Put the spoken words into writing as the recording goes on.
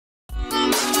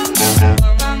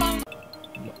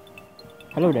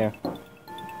Hello there.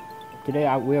 Today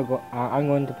I'm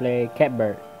going to play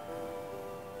Catbird.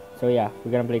 So yeah,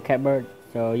 we're gonna play Catbird.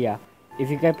 So yeah, if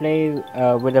you can play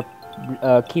with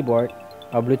a keyboard,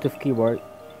 a Bluetooth keyboard,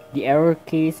 the arrow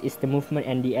keys is the movement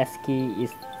and the S key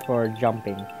is for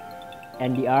jumping,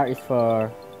 and the R is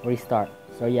for restart.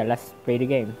 So yeah, let's play the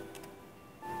game.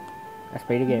 Let's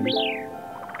play the game.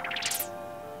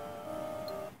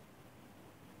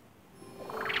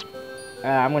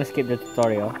 I'm gonna skip the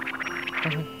tutorial.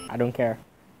 I don't care.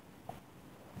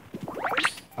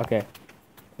 Okay,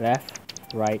 left,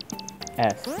 right,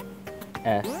 S,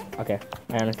 S. Okay,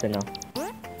 I understand now.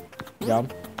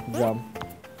 Jump, jump,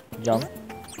 jump.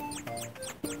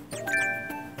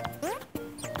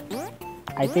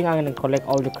 I think I'm gonna collect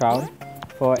all the crown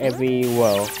for every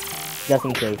world, just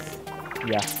in case.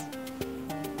 Yeah.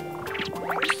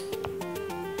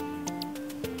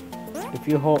 If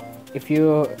you hold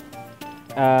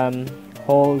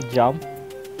jump,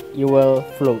 you will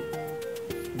float.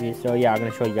 So yeah, I'm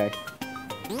gonna show you guys.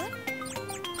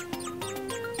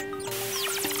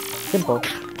 Simple.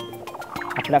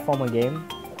 A platformer game.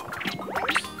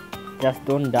 Just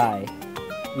don't die.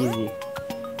 Easy.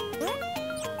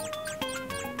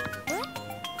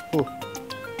 Ooh.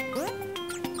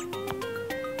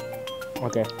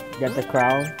 Okay, get the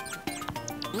crown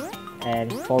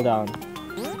and fall down.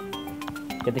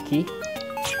 Get the key.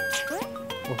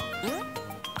 Ooh.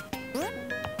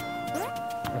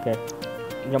 Okay,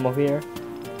 jump over here.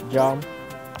 Jump.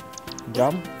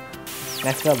 Jump.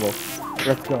 Next level.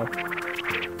 Let's go.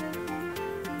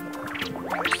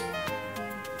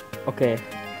 Okay,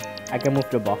 I can move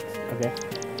the box. Okay.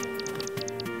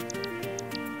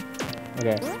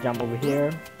 Okay, jump over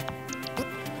here.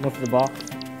 Move the box.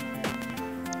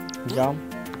 Jump.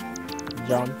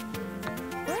 Jump.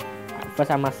 First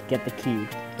I must get the key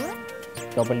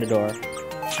to open the door.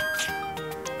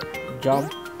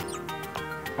 Jump.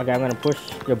 Okay, I'm gonna push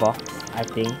the box, I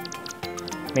think.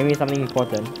 Maybe something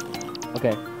important.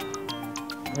 Okay.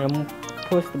 I'm gonna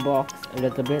push the box a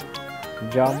little bit.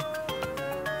 Jump.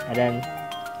 And then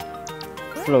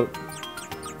float.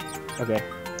 Okay.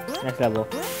 Next level.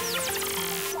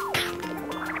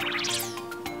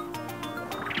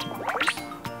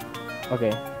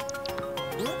 Okay.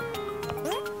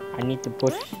 I need to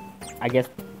push, I guess,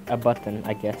 a button,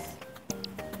 I guess.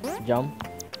 Jump,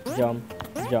 jump,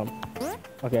 jump.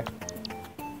 Okay.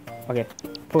 Okay.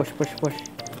 Push, push, push.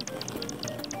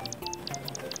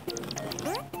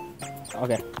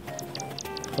 Okay.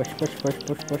 Push, push, push,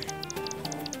 push, push.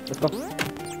 Let's go.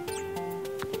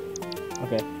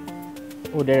 Okay.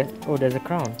 Oh, there's a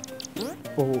crown.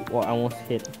 Oh, I almost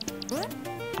hit.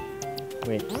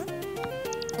 Wait.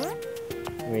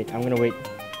 Wait, I'm gonna wait.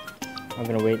 I'm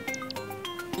gonna wait.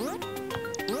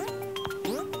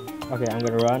 Okay, I'm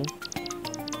gonna run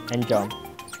and jump.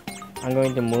 I'm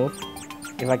going to move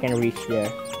if I can reach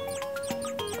there.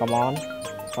 Come on,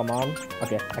 come on.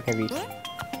 Okay, I can reach.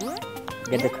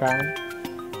 Get the crown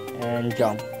and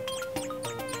jump.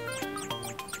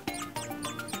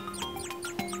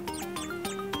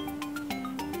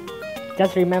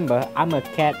 Just remember, I'm a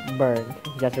cat bird.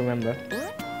 Just remember.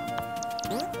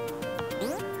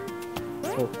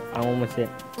 Oh, I almost hit.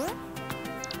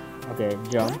 Okay,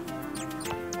 jump.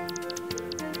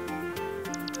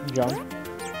 Jump.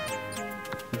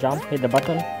 Jump, hit the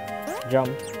button. Jump.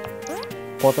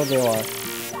 Portal door.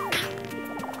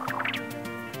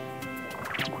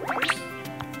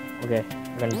 Okay,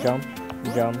 I'm gonna jump.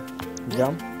 Jump.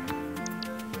 Jump.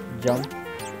 Jump.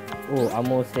 Oh,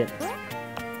 almost hit.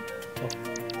 Oh.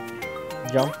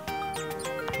 Jump.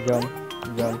 Jump.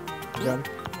 Jump. Jump.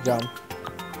 Jump.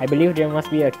 I believe there must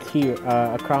be a key,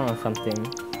 a crown or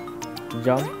something.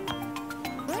 Jump.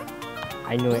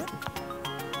 I knew it.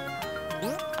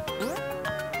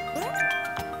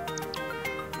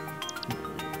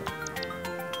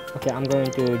 Okay, I'm going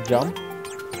to jump.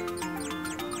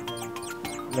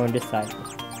 No, on this side.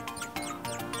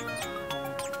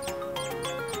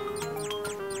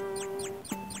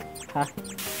 Ha!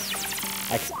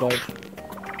 Exploit.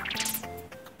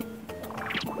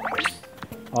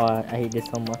 Oh, I hate this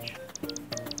so much.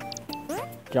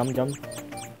 Jump, jump.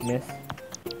 Miss.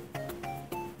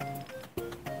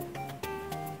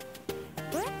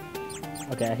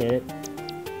 Okay, I hit it.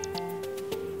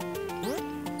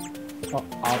 Oh,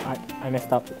 I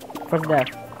messed up. First death.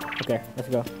 Okay, let's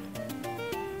go.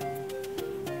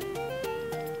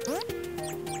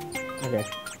 Okay.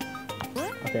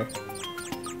 Okay.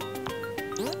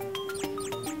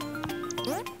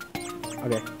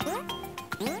 Okay.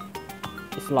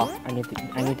 It's locked. I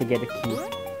need to get a key.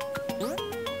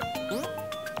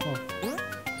 Oh.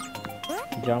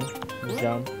 Jump,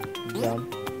 jump, jump,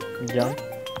 jump,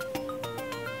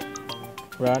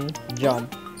 run,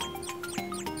 jump,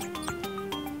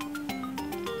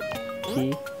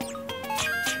 key.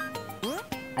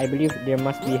 I believe there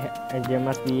must be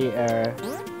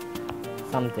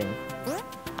something.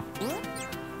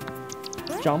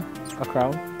 Jump, a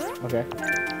crown. Okay.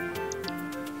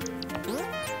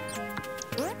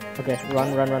 Okay,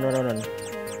 run.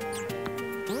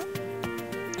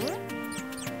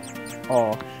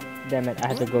 Oh, damn it! I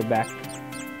had to go back.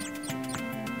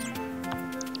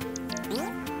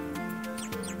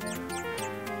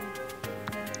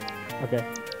 Okay.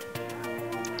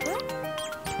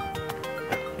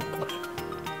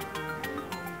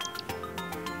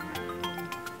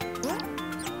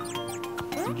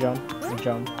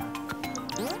 Jump.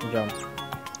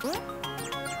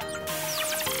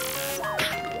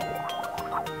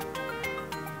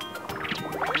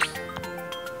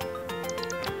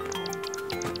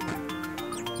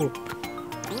 Ooh.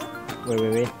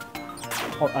 Wait.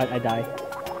 Oh, I die.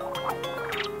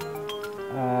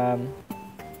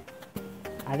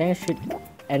 I think I should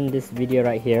end this video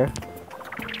right here.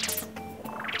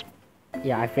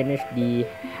 Yeah, I finished the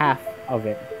half of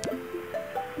it.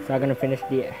 So I'm gonna finish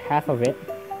the half of it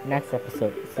next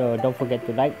episode. So don't forget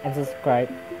to like and subscribe,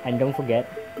 and don't forget,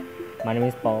 my name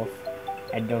is Paul,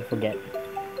 and don't forget.